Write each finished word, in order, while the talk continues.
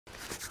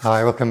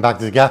Hi, welcome back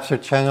to the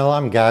Gabster channel.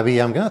 I'm Gabby.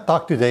 I'm going to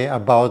talk today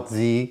about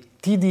the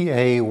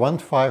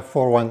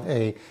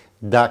TDA1541A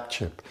DAC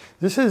chip.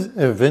 This is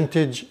a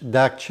vintage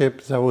DAC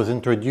chip that was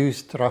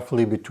introduced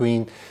roughly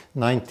between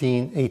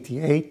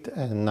 1988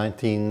 and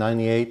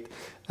 1998,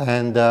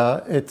 and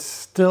it's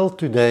still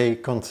today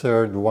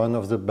considered one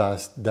of the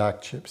best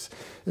DAC chips.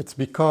 It's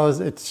because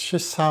it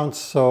just sounds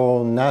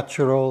so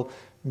natural,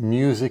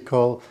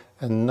 musical,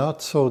 and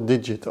not so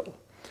digital.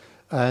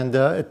 And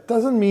it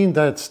doesn't mean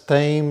that it's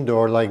tamed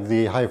or like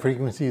the high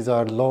frequencies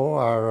are low,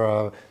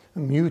 are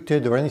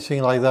muted or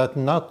anything like that.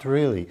 Not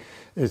really.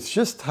 It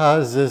just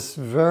has this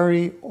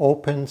very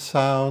open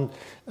sound,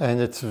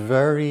 and it's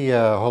very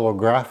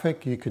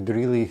holographic. You could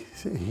really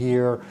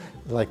hear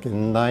like a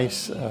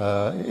nice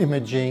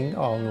imaging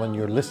on when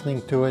you're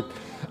listening to it,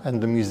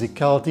 and the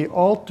musicality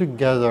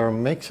altogether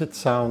makes it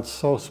sound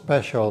so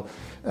special.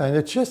 And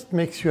it just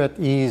makes you at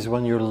ease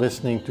when you're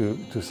listening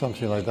to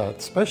something like that,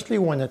 especially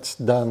when it's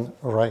done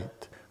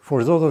right.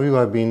 For those of you who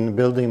have been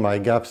building my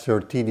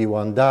Gabster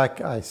TD1 DAC,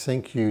 I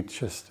think you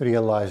just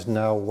realize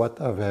now what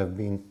I have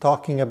been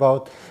talking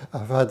about.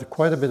 I've had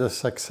quite a bit of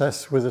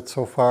success with it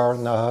so far,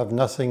 and I have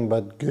nothing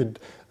but good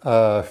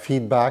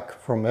feedback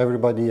from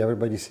everybody.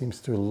 Everybody seems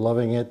to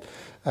loving it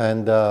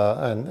and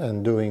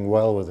doing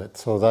well with it.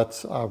 So I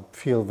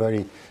feel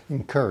very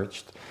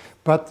encouraged.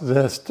 But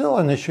there's still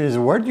an issue is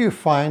where do you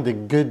find a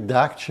good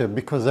DAC chip?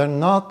 Because they're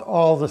not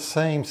all the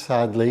same,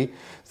 sadly.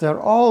 They're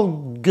all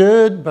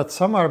good, but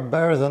some are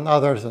better than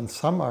others and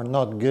some are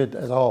not good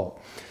at all.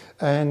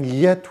 And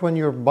yet when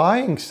you're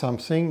buying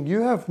something,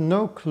 you have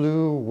no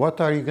clue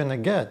what are you going to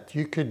get.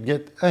 You could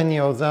get any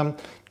of them,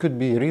 could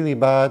be really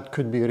bad,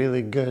 could be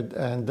really good.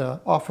 And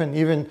often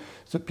even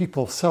the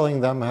people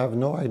selling them have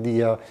no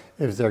idea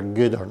if they're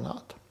good or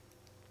not.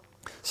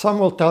 Some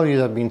will tell you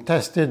they've been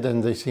tested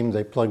and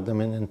they plugged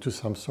them into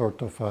some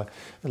sort of a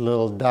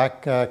little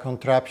DAC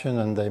contraption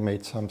and they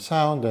made some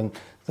sound and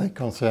they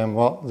can say,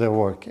 well, they're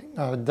working.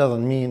 It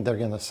doesn't mean they're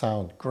going to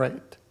sound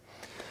great.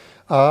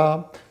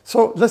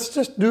 So let's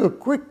just do a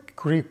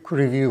quick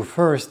review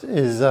first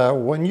is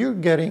when you're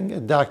getting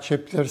a DAC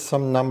chip, there's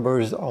some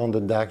numbers on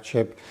the DAC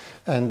chip,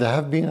 and there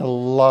have been a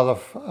lot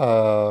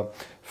of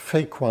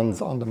fake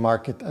ones on the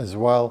market as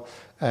well.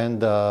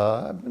 And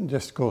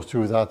just go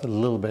through that a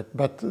little bit.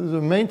 But the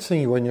main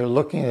thing when you're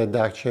looking at a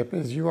DAC chip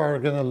is you are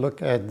going to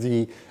look at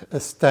the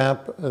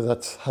stamp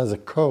that has a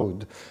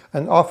code.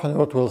 And often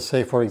what will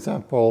say, for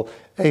example,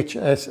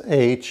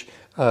 HSH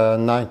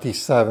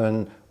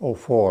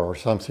 9704 or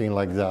something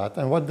like that.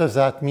 And what does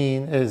that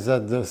mean is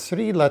that the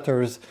three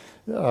letters,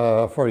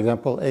 for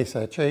example,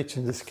 HSH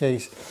in this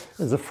case,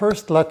 the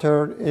first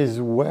letter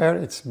is where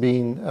it's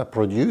been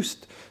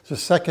produced. The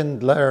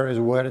second letter is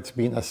where it's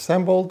been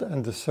assembled,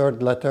 and the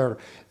third letter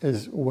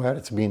is where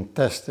it's been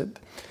tested.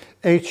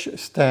 H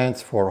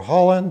stands for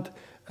Holland,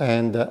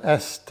 and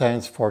S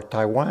stands for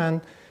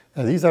Taiwan.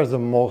 And these are the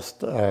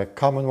most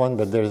common ones,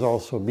 but there's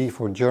also B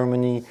for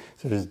Germany,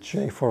 there's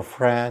J for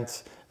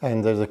France,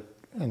 and there's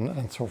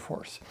and so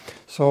forth.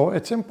 So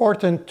it's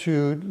important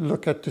to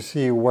look at to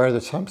see where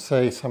some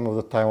say some of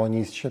the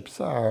Taiwanese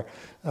chips are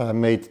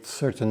made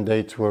certain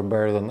dates were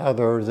better than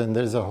others, and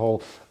there's a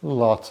whole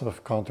lots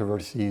of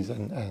controversies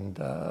and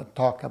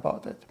talk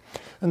about it.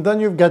 And then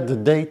you've got the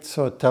date,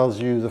 so it tells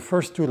you the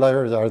first two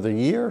letters are the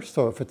year.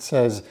 So if it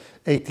says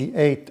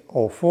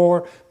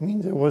 8804, it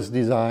means it was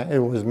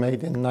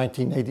made in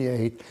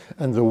 1988,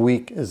 and the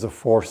week is the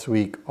fourth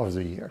week of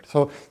the year.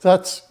 So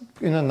that's,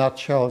 in a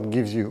nutshell, it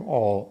gives you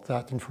all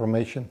that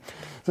information.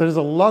 There's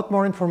a lot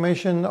more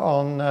information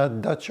on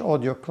Dutch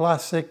Audio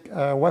Classic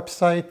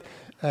website,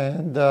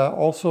 and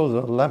also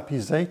the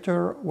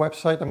Lampizator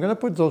website. I'm going to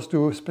put those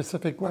two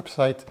specific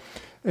websites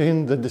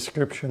in the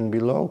description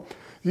below.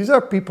 These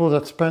are people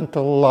that spent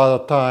a lot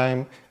of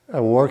time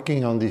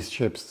working on these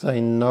chips.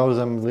 They know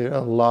them a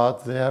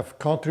lot. They have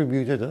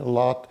contributed a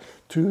lot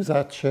to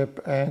that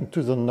chip and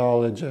to the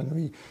knowledge, and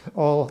we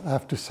all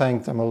have to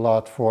thank them a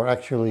lot for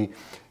actually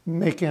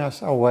making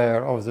us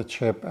aware of the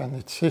chip and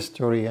its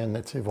history and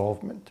its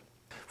evolvement.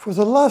 For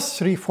the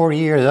last 3-4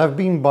 years, I've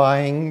been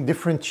buying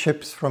different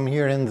chips from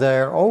here and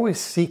there, always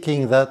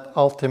seeking that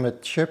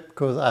ultimate chip,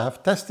 because I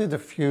have tested a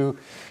few,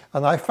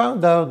 and I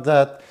found out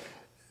that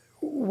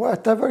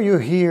whatever you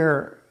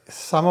hear,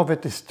 some of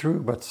it is true,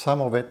 but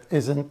some of it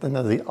isn't. And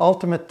the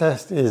ultimate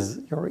test is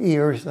your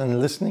ears and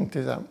listening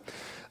to them.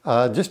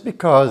 Just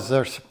because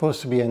there's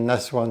supposed to be an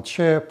S1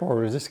 chip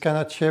or this kind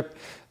of chip,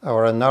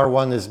 or an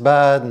R1 is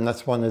bad and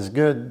S1 is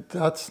good,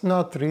 that's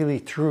not really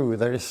true.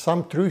 There is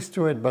some truth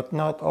to it, but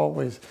not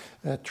always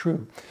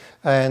true.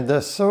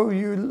 And so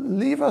you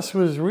leave us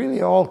with really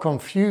all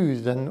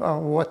confused and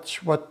what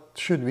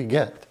should we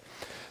get?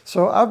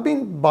 So I've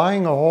been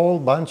buying a whole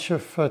bunch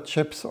of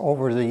chips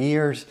over the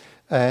years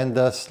and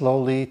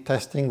slowly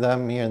testing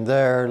them here and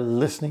there,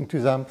 listening to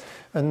them.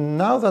 And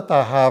now that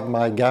I have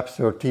my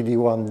Gabster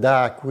TD1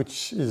 DAC,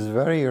 which is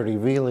very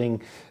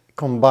revealing,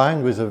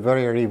 combined with a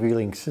very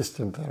revealing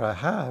system that I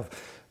have,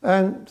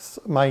 And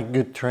my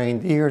good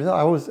trained ears,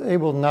 I was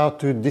able now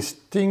to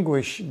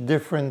distinguish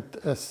different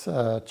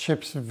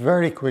chips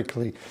very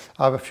quickly.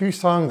 I have a few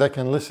songs, I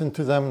can listen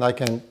to them, and I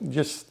can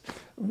just,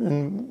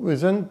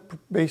 within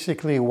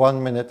basically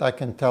 1 minute, I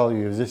can tell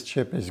you if this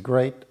chip is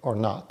great or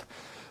not.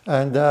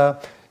 And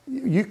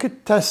you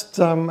could test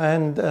them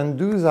and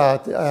do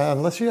that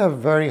unless you have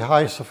very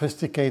high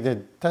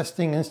sophisticated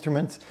testing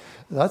instruments.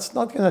 That's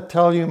not going to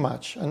tell you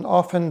much. And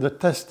often the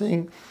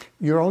testing,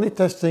 you're only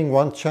testing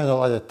one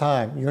channel at a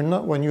time. You're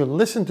not, when you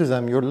listen to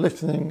them, you're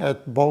listening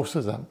at both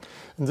of them.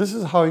 And this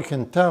is how you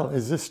can tell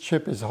if this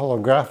chip is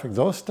holographic.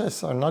 Those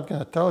tests are not going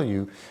to tell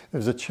you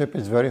if the chip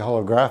is very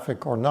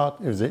holographic or not,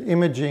 if the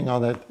imaging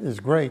on it is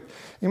great.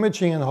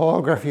 Imaging and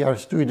holography are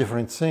two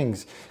different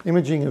things.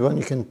 Imaging is when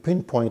you can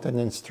pinpoint an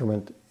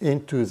instrument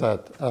into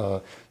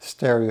that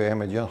stereo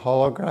image. And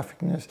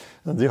holographicness,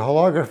 the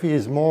holography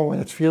is more when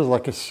it feels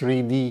like a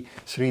 3D,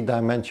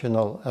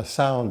 three-dimensional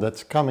sound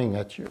that's coming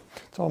at you.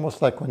 It's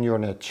almost like when you're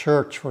in a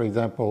church, for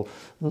example,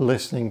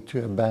 listening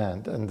to a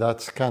band, and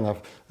that's kind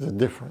of the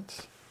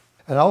difference.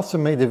 And I also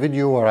made a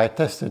video where I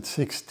tested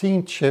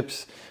 16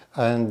 chips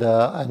and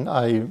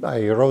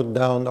I wrote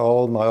down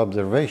all my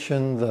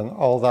observations and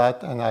all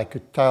that, and I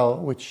could tell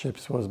which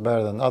chips was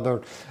better than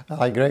other.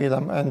 I graded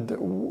them,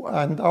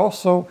 and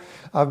also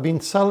I've been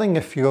selling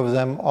a few of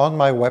them on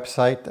my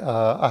website.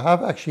 I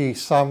have actually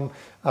some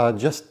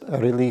just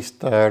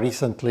released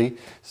recently,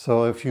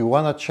 so if you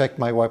want to check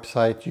my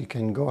website, you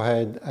can go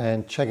ahead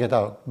and check it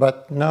out.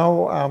 But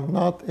no, I'm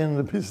not in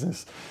the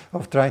business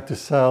of trying to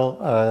sell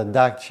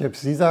DAC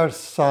chips. These are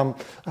some,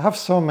 I have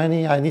so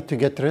many, I need to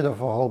get rid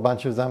of a whole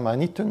bunch of them. I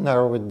need to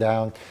narrow it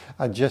down.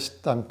 I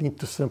need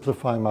to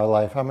simplify my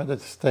life. I'm at a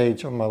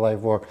stage of my life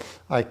where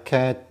I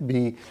can't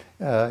be,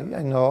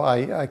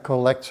 I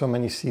collect so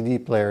many CD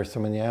players, so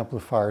many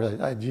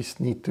amplifiers. I just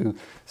need to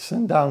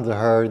send down the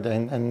herd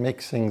and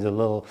make things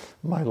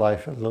my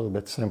life a little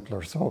bit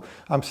simpler. So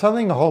I'm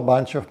selling a whole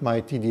bunch of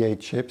my TDA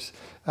chips,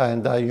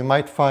 and you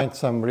might find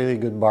some really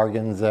good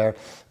bargains there.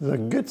 The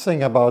good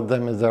thing about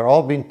them is they're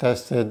all been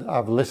tested.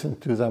 I've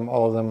listened to them,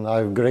 all of them.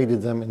 I've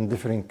graded them in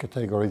different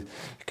categories.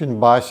 You can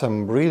buy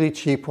some really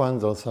cheap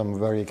ones or some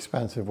very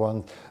expensive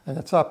ones, and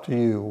it's up to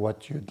you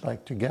what you'd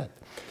like to get.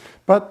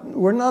 But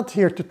we're not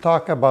here to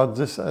talk about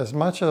this as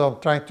much as I'm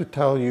trying to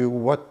tell you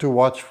what to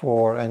watch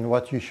for and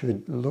what you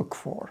should look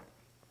for.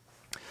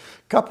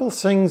 Couple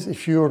things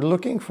if you're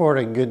looking for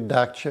a good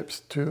DAC chips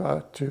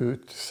to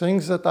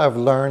things that I've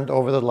learned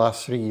over the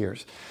last 3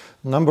 years.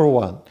 Number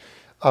one,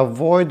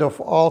 avoid of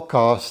all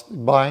costs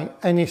buying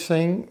any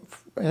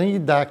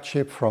DAC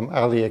chip from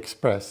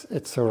AliExpress.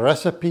 It's a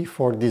recipe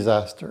for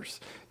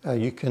disasters.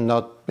 You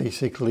cannot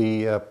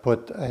basically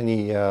put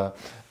any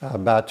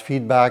bad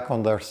feedback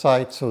on their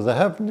site, so they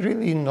have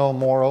really no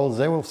morals.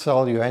 They will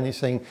sell you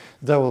anything.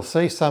 They will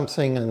say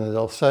something and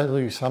they'll sell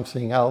you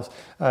something else.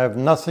 I have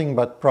nothing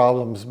but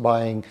problems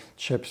buying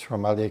chips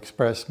from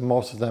AliExpress.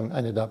 Most of them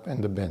ended up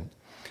in the bin.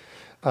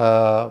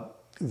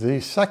 The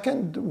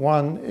second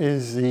one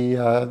is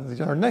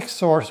our next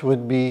source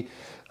would be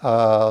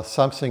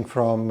something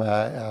from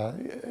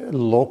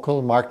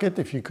local market.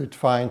 If you could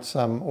find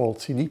some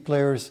old CD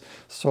players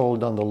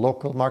sold on the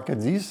local market,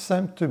 these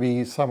seem to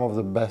be some of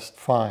the best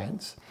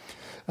finds.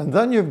 And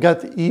then you've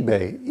got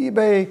eBay.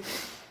 eBay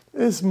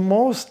is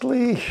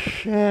mostly,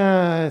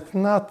 it's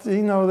not,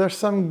 there's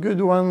some good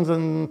ones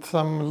and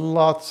some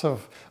lots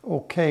of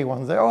okay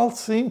ones. They all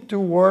seem to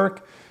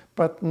work,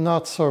 but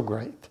not so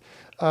great.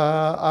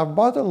 I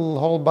bought a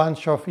whole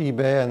bunch of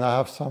eBay, and I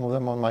have some of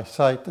them on my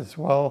site as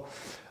well.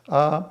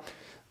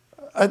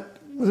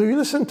 You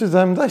listen to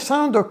them, they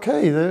sound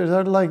okay.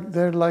 They're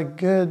like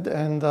good,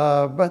 and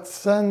but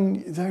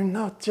then they're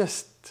not,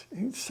 just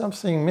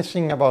something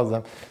missing about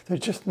them. They're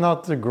just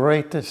not the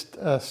greatest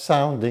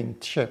sounding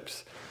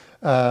chips.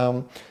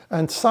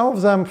 And some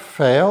of them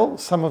fail,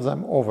 some of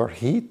them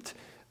overheat,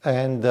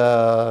 and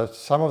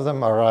some of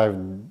them arrive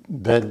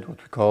dead,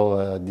 what we call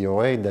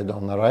DOA, dead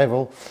on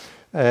arrival.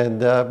 And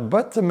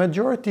but the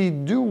majority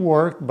do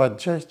work, but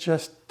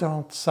just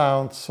don't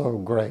sound so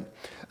great.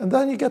 And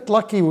then you get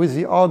lucky with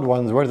the odd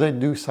ones where they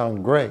do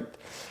sound great.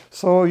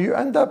 So you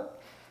end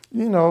up,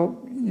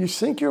 you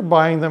think you're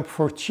buying them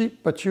for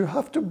cheap, but you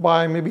have to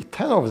buy maybe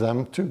 10 of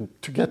them to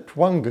get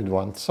one good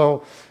one.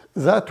 So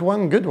that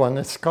one good one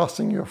is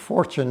costing you a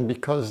fortune,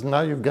 because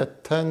now you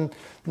get 10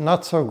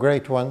 not so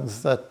great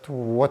ones that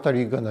what are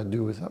you going to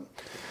do with them?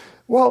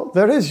 Well,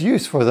 there is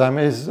use for them.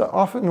 Is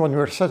often when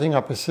we're setting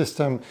up a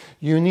system,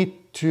 you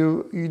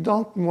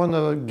don't want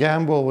to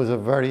gamble with a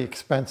very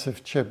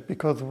expensive chip,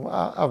 because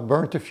I've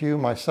burnt a few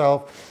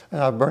myself, and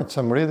I've burnt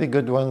some really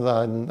good ones,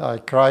 and I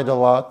cried a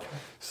lot.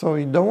 So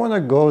you don't want to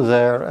go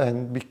there,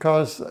 and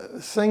because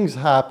things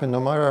happen,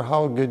 no matter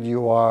how good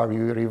you are,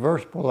 you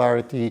reverse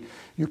polarity,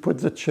 you put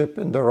the chip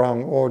in the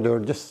wrong order,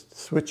 just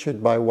switch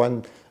it by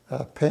one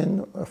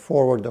pin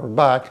forward or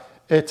back,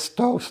 it's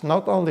toast.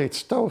 Not only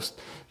it's toast,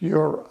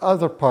 your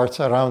other parts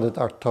around it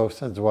are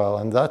toast as well.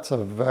 And that's a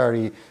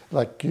very,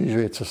 like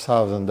usually it's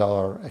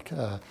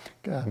 $1,000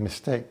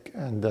 mistake.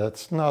 And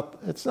it's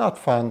not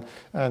fun,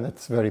 and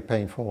it's very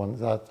painful when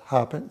that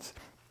happens.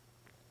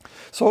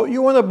 So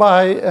you want to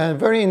buy a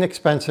very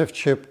inexpensive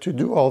chip to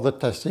do all the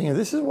testing. And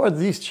this is what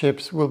these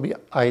chips will be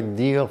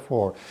ideal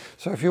for.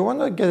 So if you want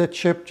to get a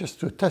chip just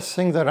to test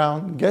things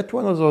around, get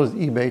one of those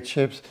eBay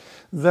chips.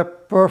 They're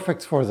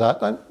perfect for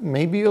that. And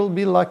maybe you'll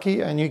be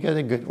lucky and you get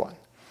a good one.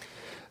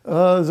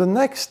 The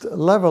next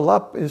level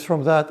up is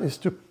from that is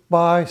to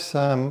buy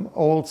some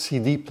old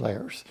CD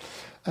players.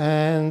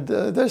 And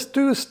there's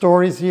two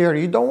stories here.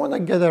 You don't want to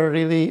get a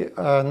really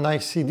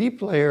nice CD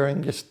player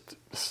and just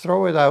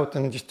throw it out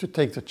and just to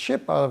take the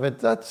chip out of it.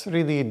 That's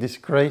really a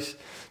disgrace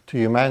to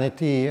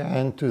humanity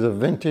and to the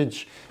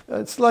vintage.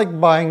 It's like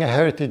buying a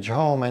heritage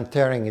home and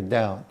tearing it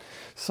down.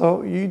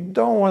 So you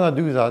don't want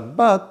to do that.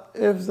 But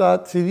if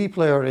that CD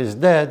player is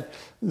dead,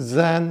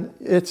 then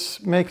it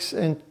makes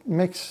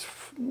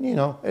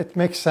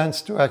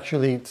sense to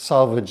actually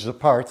salvage the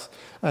parts,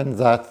 and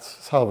that's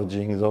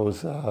salvaging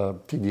those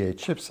TDA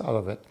chips out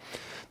of it.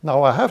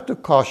 Now I have to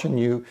caution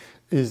you,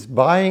 is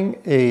buying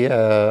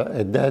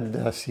a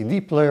dead CD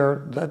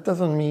player, that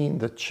doesn't mean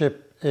the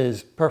chip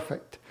is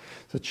perfect.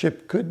 The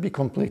chip could be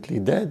completely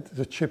dead.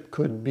 The chip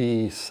could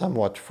be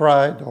somewhat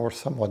fried or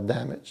somewhat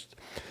damaged.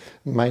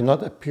 It might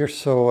not appear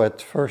so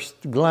at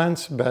first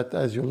glance, but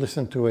as you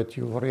listen to it,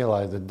 you'll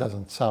realize it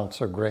doesn't sound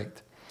so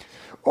great.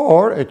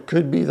 Or it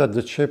could be that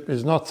the chip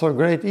is not so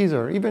great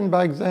either. Even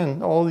back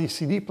then, all these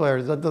CD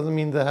players, that doesn't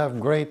mean they have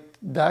great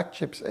DAC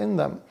chips in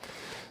them.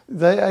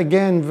 They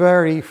again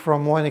vary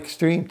from one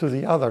extreme to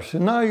the other. So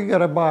now you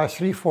gotta buy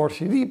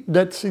 3-4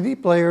 dead CD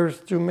players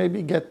to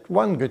maybe get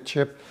one good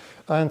chip.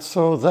 And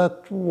so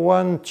that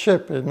one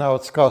chip, now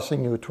it's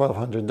costing you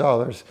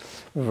 $1,200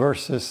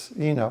 versus,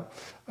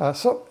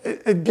 so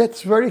it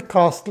gets very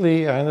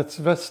costly, and it's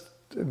just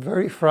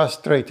very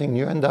frustrating.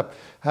 You end up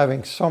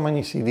having so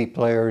many CD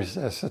players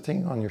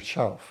sitting on your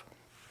shelf.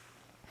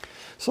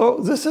 So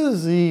this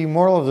is the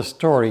moral of the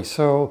story.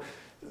 So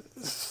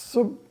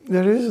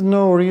there is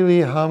no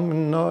really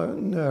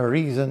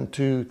reason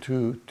to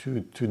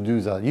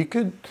do that. You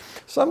could,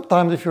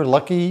 sometimes if you're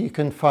lucky, you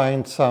can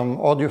find some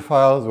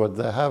audiophiles where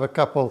they have a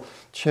couple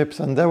chips,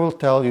 and they will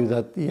tell you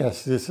that,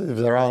 yes, if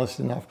they're honest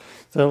enough,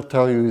 they'll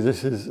tell you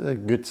this is a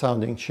good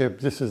sounding chip,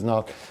 this is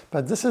not.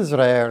 But this is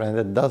rare, and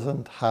it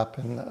doesn't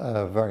happen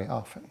very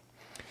often.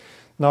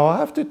 Now I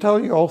have to tell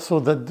you also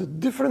that the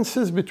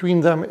differences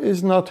between them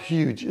is not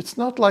huge. It's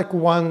not like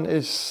one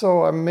is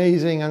so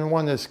amazing and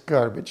one is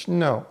garbage.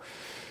 No.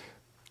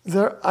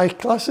 I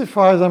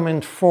classify them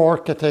in 4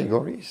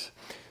 categories,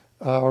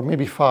 or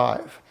maybe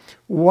 5.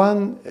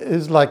 One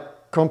is like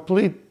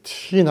complete,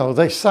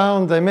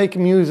 they make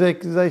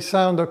music, they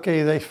sound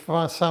okay, they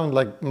sound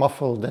like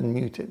muffled and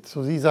muted.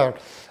 So these are,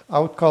 I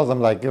would call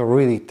them like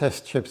really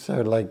test chips.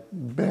 They're like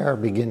bare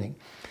beginning.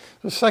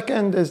 The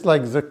second is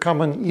like the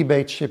common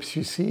eBay chips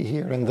you see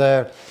here and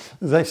there.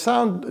 They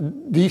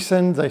sound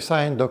decent, they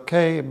sound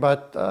okay,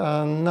 but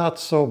not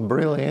so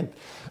brilliant.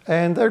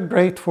 And they're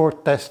great for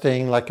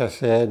testing, like I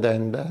said,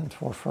 and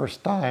for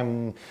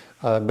first-time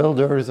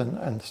builders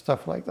and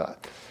stuff like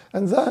that.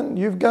 And then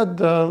you've got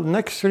the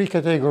next 3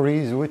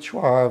 categories, which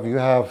are, you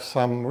have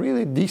some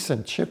really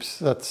decent chips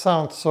that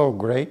sound so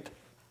great.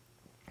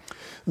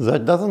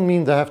 That doesn't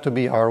mean they have to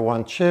be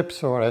R1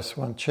 chips or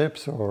S1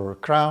 chips or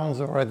crowns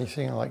or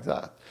anything like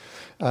that.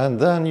 And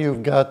then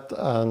you've got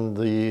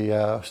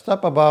the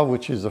step above,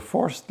 which is the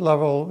 4th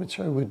level, which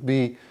would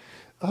be,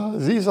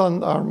 these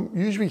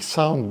usually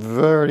sound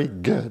very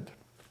good.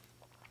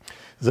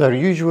 They're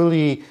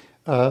usually,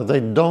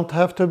 they don't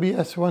have to be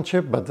S1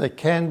 chip, but they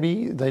can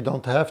be. They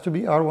don't have to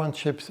be R1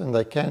 chips, and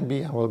they can be,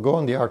 and we'll go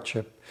on the R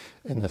chip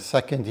in a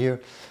second here.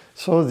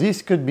 So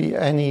these could be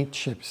any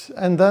chips.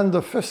 And then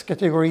the 5th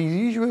category,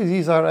 usually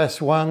these are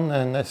S1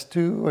 and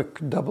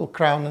S2, double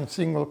crown and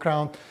single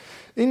crown.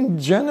 In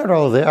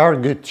general, they are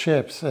good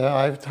chips.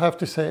 I have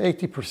to say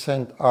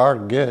 80% are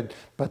good,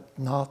 but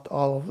not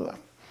all of them.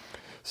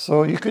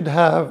 So you could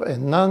have a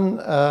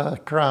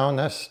non-crown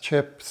S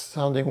chip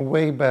sounding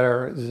way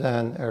better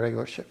than a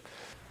regular chip.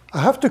 I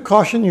have to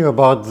caution you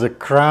about the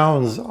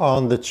crowns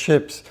on the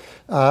chips.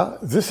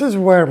 This is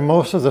where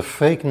most of the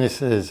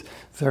fakeness is.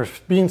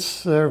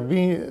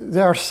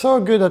 They are so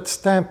good at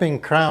stamping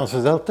crowns,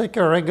 so they'll take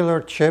a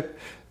regular chip.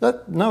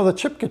 Now the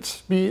chip could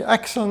be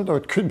excellent or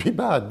it could be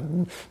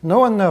bad. No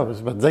one knows,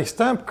 but they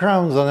stamp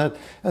crowns on it,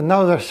 and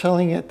now they're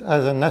selling it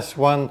as an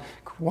S1,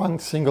 one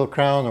single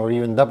crown or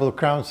even double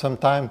crown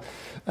sometimes.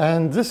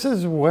 And this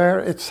is where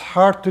it's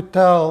hard to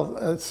tell.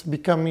 It's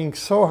becoming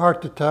so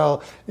hard to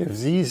tell if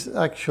these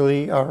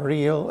actually are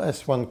real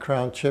S1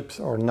 crown chips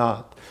or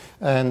not.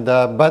 And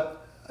but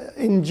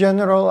in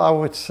general, I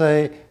would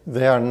say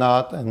they are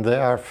not, and they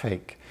are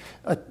fake.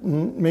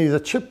 Maybe the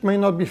chip may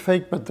not be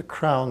fake, but the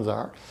crowns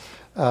are.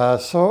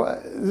 So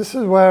this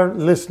is where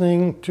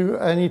listening to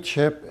any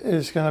chip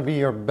is going to be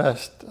your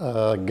best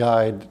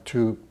guide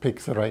to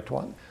pick the right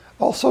one.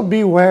 Also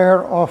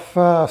beware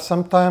of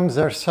sometimes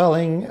they're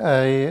selling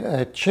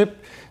a chip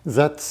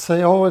that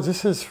say, oh,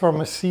 this is from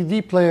a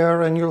CD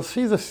player, and you'll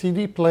see the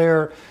CD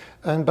player,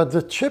 but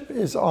the chip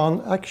is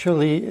on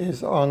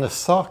a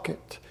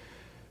socket.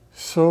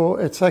 So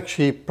it's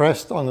actually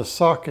pressed on a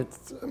socket.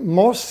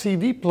 Most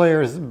CD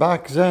players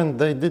back then,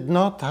 they did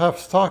not have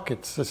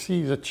sockets.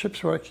 The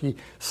chips were actually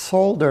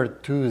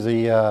soldered to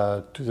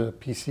the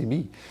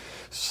PCB.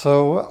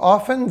 So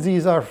often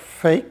these are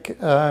fake,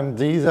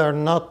 these are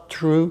not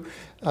true.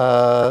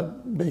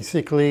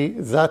 Basically,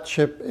 that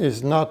chip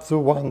is not the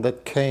one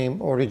that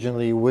came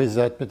originally with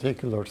that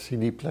particular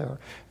CD player.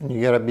 And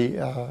you gotta be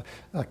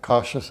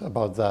cautious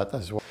about that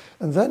as well.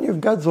 And then you've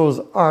got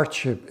those R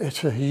chip.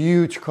 It's a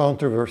huge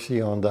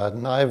controversy on that,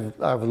 and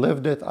I've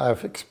lived it,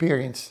 I've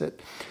experienced it.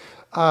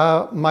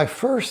 My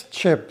first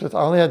chip, that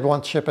I only had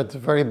one chip at the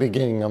very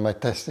beginning of my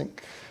testing,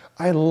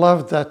 I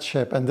loved that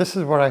chip, and this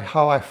is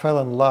how I fell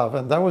in love,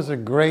 and that was a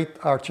great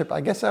R chip. I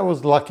guess I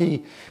was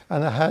lucky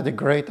and I had a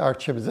great R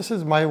chip. This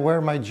is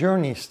where my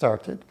journey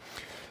started.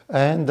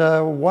 And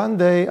one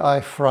day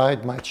I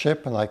fried my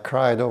chip and I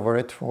cried over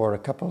it for a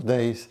couple of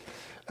days.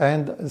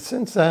 And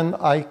since then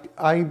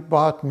I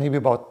bought maybe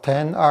about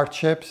 10 R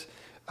chips,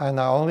 and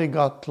I only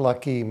got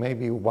lucky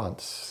maybe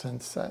once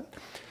since then.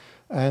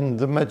 And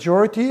the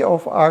majority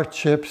of R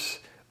chips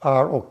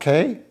are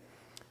okay.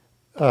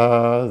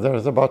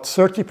 There's about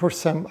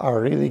 30%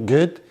 are really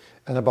good,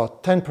 and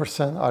about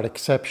 10% are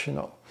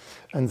exceptional.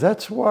 And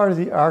that's where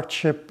the R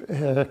chip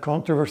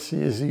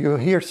controversy is. You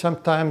hear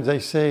sometimes they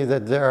say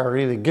that they are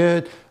really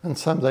good, and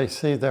some they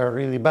say they're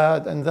really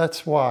bad, and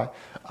that's why.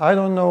 I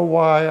don't know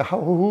why,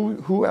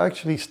 who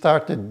actually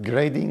started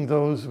grading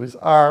those with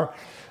R.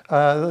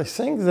 I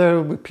think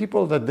the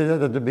people that did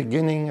it at the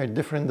beginning are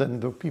different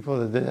than the people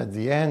that did it at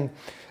the end.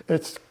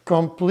 It's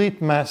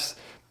complete mess.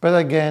 But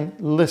again,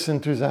 listen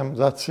to them.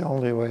 That's the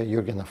only way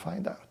you're going to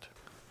find out.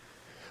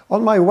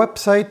 On my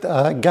website,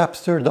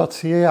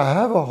 Gabster.ca, I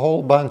have a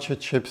whole bunch of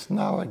chips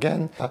now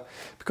again,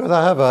 because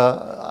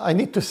I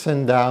need to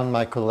send down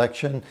my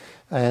collection.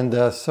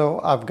 And so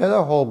I've got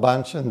a whole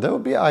bunch, and they'll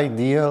be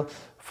ideal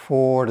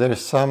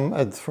there's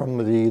some from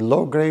the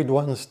low grade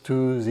ones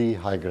to the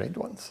high grade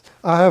ones.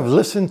 I have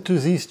listened to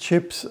these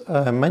chips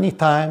many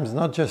times,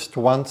 not just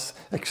once,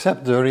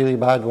 except the really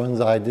bad ones.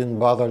 I didn't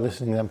bother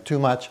listening to them too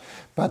much.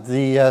 But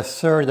the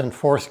third and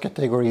fourth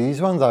category, these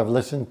ones, I've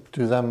listened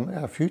to them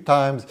a few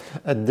times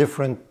at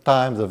different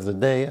times of the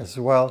day as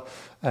well.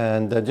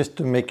 And just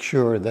to make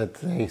sure that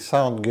they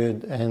sound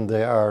good and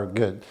they are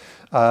good.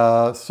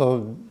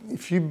 So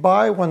if you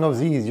buy one of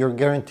these, you're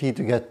guaranteed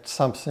to get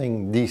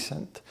something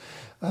decent.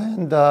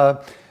 And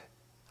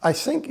I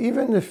think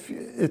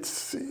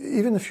it's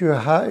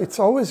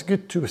always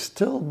good to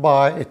still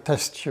buy a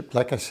test chip,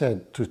 like I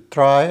said, to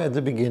try at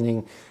the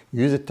beginning,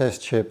 use a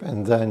test chip,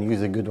 and then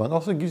use a good one.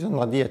 Also gives you an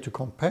idea to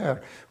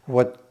compare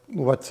what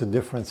the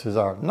differences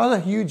are. Not a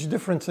huge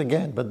difference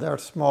again, but there are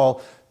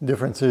small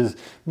differences,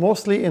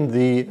 mostly in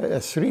the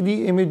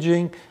 3D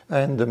imaging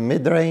and the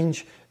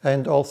mid-range,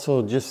 and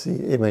also just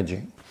the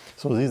imaging.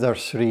 So these are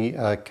three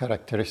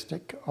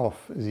characteristics of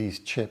these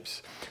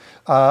chips.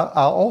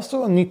 I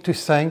also need to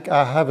thank,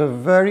 I have a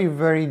very,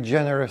 very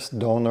generous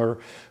donor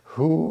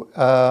who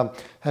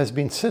has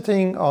been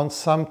sitting on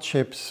some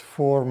chips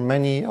for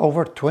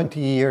over 20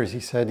 years. He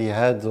said he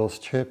had those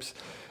chips,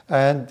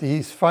 and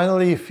he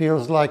finally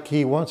feels like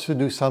he wants to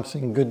do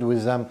something good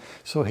with them.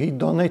 So he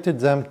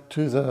donated them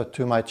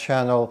to my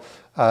channel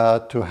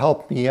to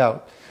help me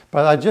out.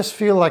 But I just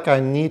feel like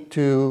I need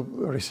to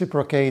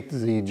reciprocate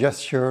the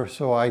gesture,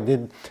 so I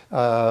did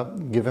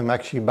give him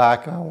actually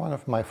back one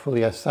of my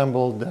fully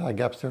assembled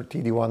Gabster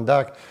TD1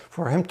 DAC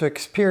for him to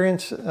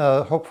experience,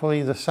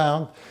 hopefully, the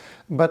sound.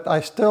 But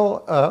I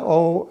still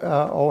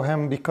owe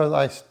him, because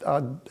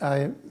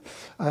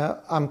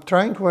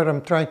what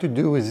I'm trying to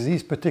do with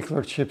these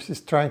particular chips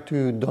is trying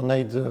to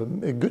donate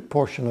a good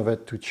portion of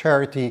it to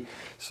charity.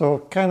 So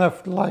kind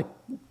of like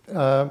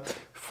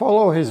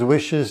follow his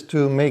wishes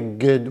to make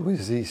good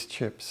with these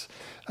chips.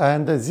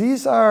 And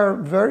these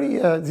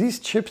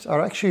chips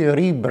are actually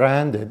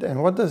rebranded.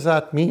 And what does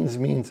that mean?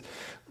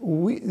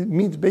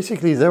 Means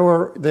basically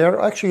they're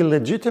actually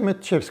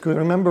legitimate chips. Because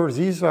remember,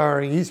 he's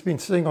been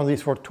sitting on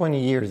these for 20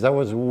 years. That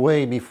was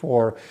way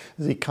before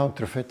the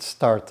counterfeits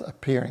start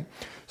appearing.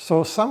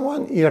 So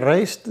someone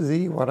erased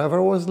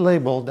whatever was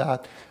labeled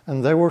that,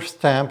 and they were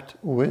stamped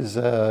with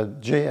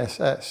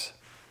JSS.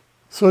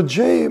 So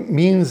J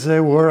means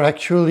they were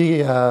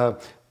actually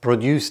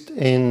produced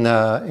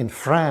in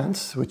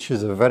France, which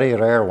is a very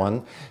rare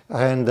one,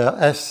 and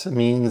S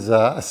means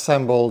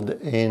assembled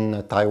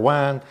in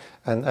Taiwan,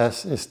 and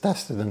S is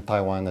tested in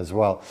Taiwan as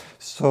well.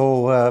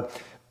 So,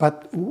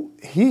 but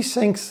he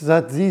thinks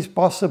that these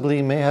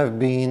possibly may have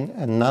been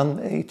a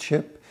non-A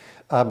chip,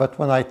 but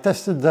when I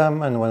tested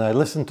them and when I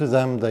listened to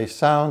them, they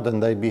sound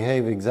and they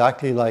behave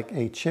exactly like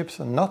A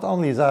chips, and not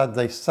only that,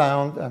 they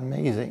sound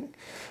amazing.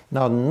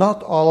 Now,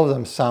 not all of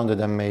them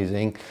sounded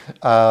amazing.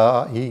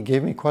 He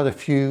gave me quite a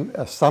few.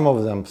 Some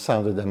of them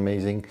sounded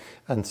amazing,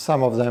 and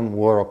some of them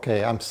were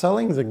okay. I'm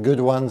selling the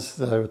good ones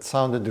that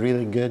sounded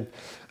really good,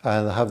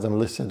 and I have them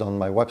listed on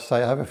my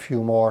website. I have a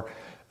few more,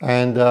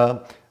 and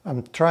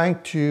I'm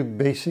trying to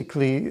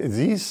basically,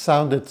 these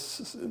sounded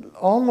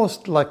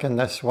almost like an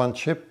S1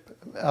 chip,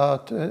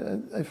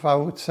 if I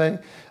would say.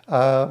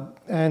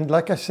 And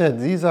like I said,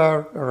 these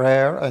are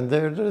rare and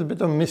there's a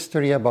bit of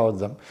mystery about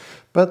them.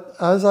 But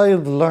as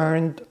I've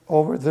learned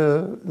over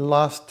the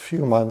last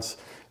few months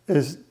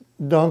is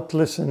don't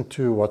listen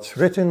to what's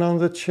written on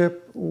the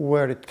chip,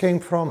 where it came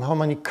from, how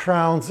many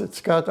crowns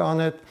it's got on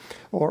it,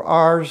 or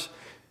R's.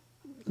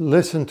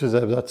 Listen to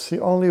them. That's the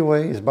only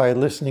way, is by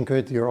listening to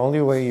it. The only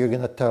way you're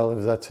going to tell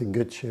if that's a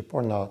good chip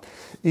or not.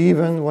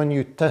 Even when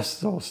you test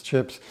those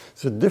chips,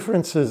 the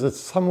difference is that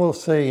some will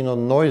say, you know,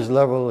 noise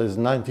level is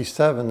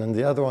 97 and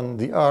the other one,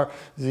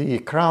 the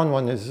crown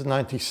one is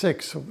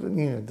 96. So, you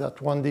know,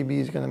 that 1 dB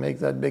is going to make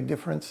that big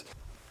difference.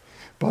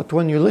 But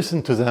when you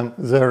listen to them,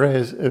 there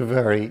is a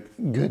very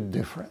good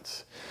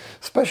difference.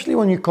 Especially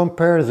when you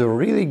compare the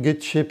really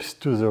good chips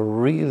to the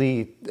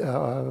really,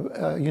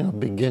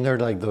 beginner,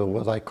 like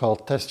what I call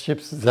test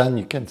chips, then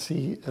you can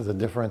see the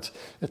difference.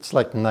 It's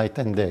like night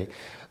and day.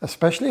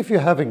 Especially if you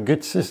have a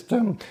good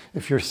system,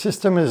 if your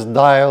system is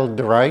dialed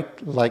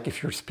right, like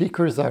if your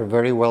speakers are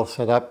very well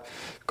set up.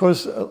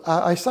 Because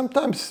I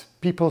sometimes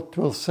people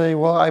will say,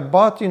 well, I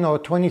bought, you know, a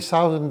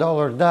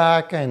 $20,000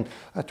 DAC and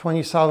a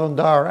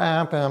 $20,000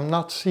 amp, and I'm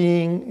not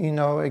seeing, you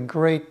know, a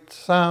great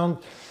sound.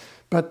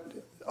 But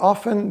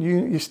often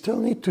you still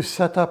need to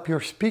set up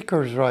your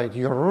speakers right.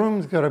 Your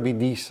room's got to be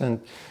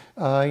decent.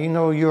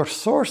 Your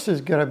source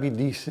is got to be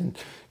decent.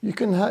 You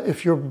can have,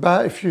 if your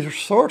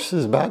source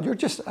is bad, you're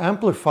just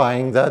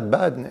amplifying that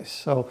badness.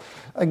 So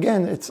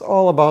again, it's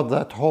all about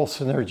that whole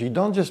synergy.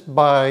 Don't just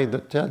buy the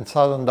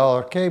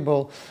 $10,000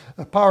 cable,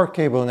 a power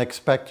cable, and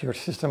expect your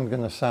system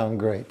going to sound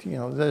great.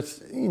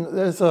 There's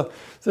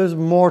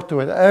more to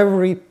it.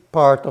 Every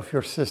part of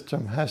your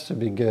system has to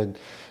be good.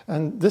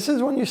 And this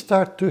is when you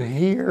start to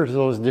hear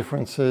those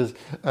differences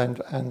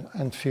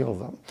and feel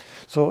them.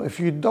 So if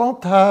you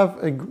don't have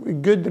a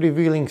good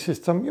revealing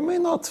system, you may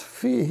not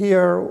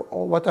hear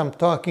what I'm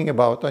talking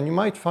about. And you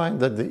might find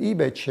that the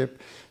eBay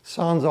chip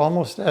sounds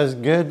almost as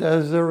good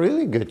as a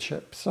really good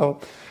chip. So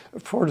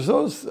for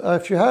those,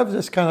 if you have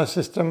this kind of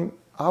system,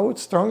 I would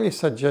strongly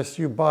suggest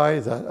you buy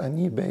an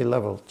eBay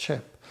level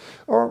chip.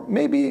 Or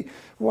maybe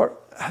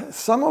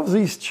some of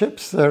these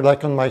chips, they're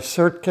like on my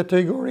cert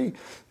category.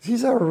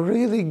 These are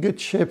really good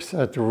chips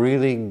at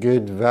really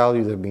good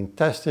value. They've been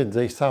tested.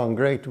 They sound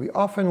great. We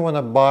often want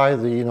to buy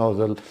the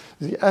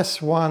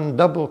S1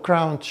 double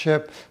crown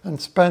chip and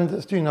spend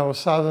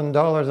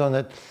 $1,000 on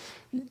it.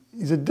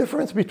 The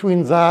difference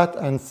between that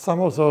and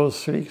some of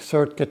those three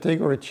cert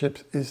category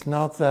chips is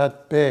not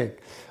that big.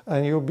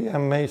 And you'll be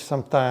amazed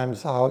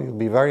sometimes how you'll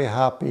be very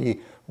happy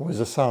with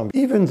the sound.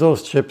 Even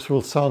those chips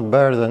will sound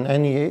better than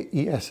any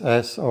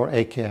ESS or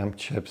AKM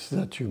chips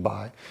that you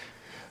buy.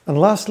 And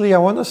lastly, I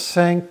want to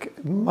thank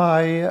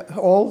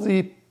all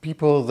the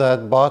people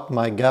that bought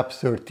my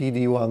Gabster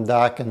TD1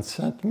 DAC and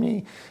sent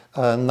me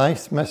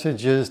nice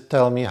messages,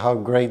 tell me how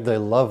great they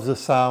love the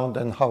sound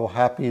and how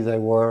happy they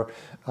were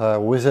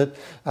with it.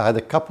 I had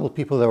a couple of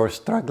people that were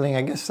struggling.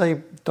 I guess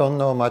they don't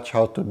know much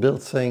how to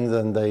build things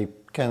and they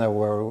kind of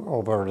were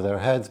over their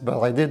heads,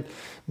 but I did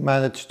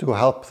manage to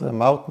help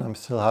them out, and I'm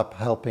still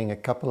helping a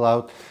couple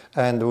out.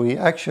 And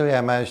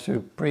I managed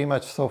to pretty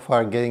much so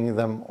far getting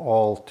them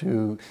all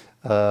to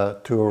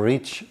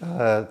reach,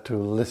 to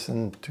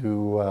listen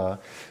to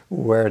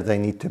where they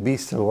need to be,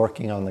 still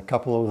working on a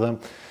couple of them.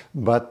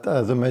 But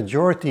the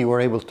majority were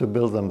able to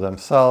build them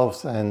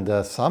themselves,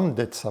 and some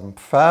did some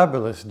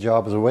fabulous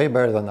jobs, way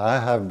better than I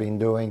have been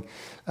doing.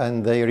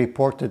 And they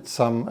reported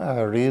some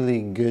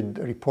really good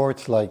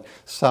reports, like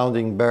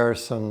sounding better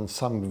on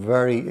some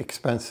very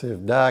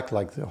expensive DAC,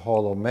 like the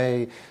Hollow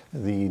May,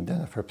 the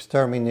Denefrips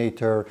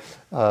Terminator,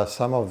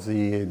 some of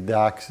the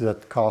DACs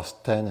that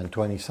cost $10,000 and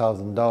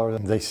 $20,000.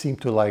 And they seem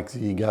to like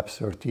the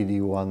Gabster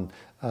TD1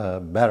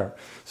 better.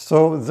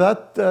 So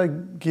that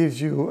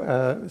gives you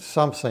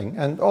something.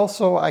 And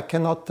also, I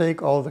cannot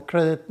take all the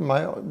credit.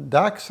 My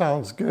DAC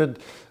sounds good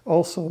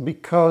also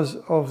because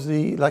of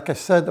like I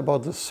said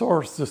about the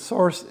source. The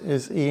source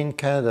is Ian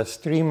Canada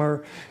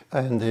Streamer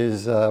and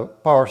his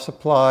power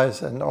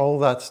supplies and all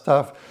that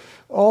stuff.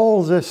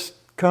 All this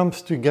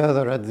comes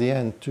together at the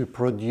end to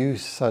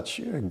produce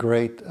such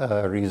great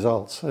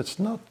results. It's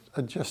not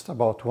just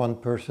about one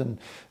person,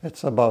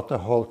 it's about a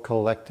whole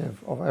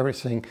collective of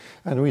everything.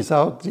 And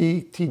without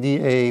the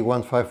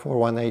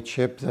TDA1541A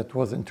chip that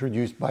was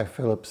introduced by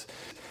Philips,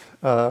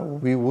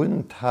 we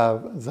wouldn't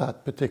have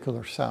that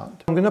particular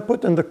sound. I'm going to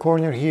put in the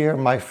corner here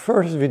my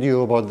first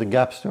video about the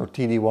Gabster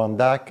TD1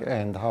 DAC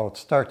and how it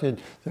started.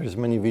 There's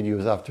many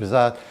videos after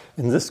that.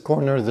 In this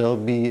corner there'll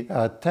be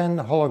 10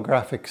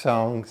 holographic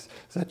sounds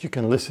that you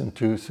can listen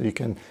to, so you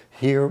can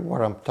hear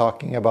what I'm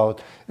talking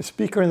about. A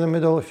speaker in the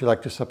middle, if you'd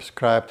like to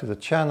subscribe to the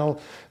channel.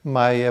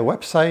 My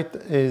website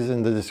is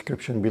in the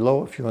description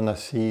below if you want to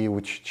see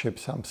which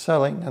chips I'm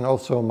selling, and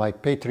also my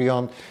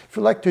Patreon if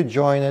you'd like to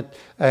join it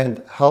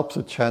and help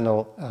the channel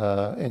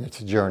in its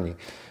journey.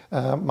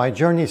 My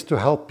journey is to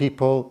help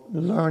people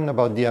learn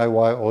about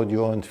DIY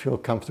audio and feel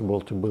comfortable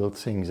to build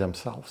things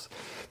themselves.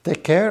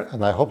 Take care,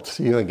 and I hope to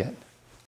see you again.